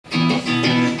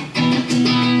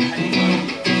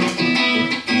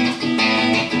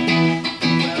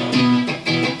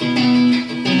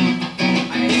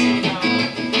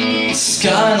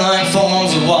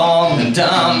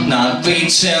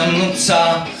reaching the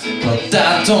top, but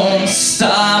that don't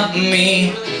stop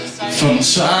me from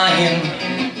trying.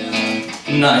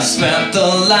 And I spent the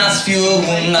last few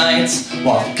nights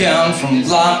walking from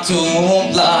block to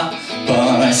block,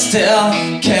 but I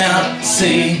still can't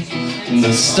see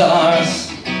the stars.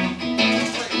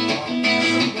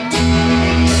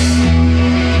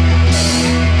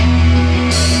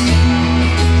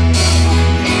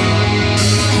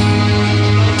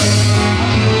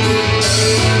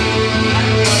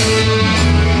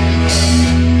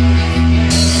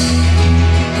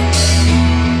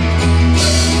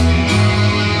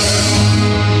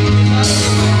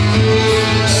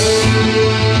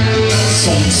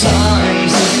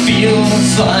 Sometimes it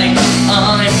feels like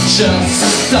I'm just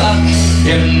stuck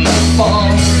in the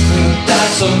fog that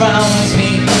surrounds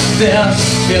me. This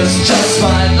is just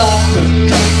my luck,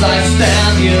 because I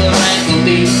stand here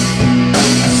ankle-deep.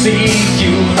 I see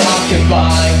you walking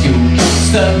by, you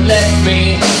used to lift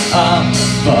me up,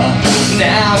 but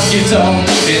now you don't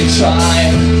even try.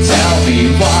 Tell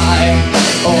me why,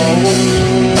 oh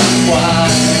why?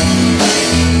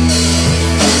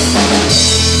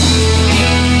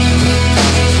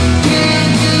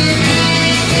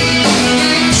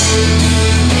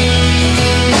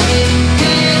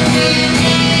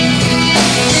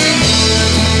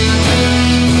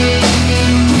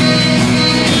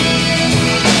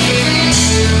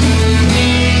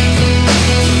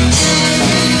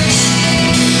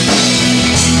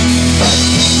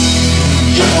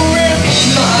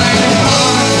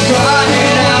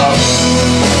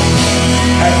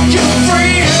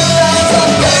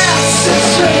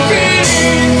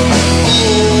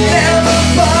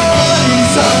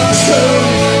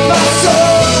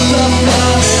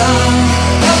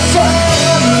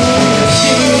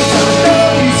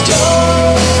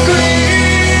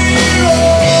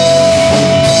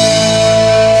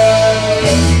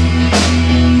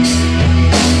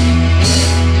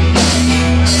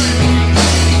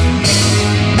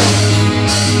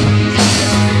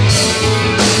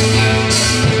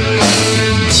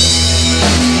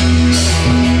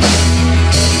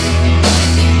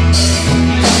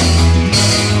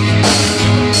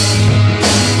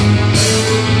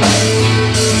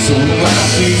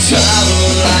 We travel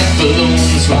like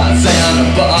balloons rising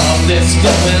above this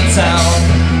glowing town.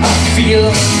 I feel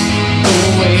the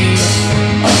way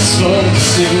I'm supposed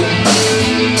to.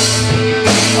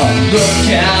 I'm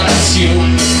looking at you,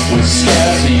 which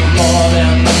scares me more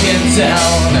than looking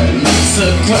down. At least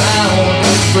the ground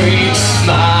will breathe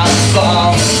my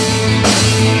fall.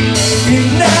 You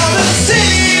never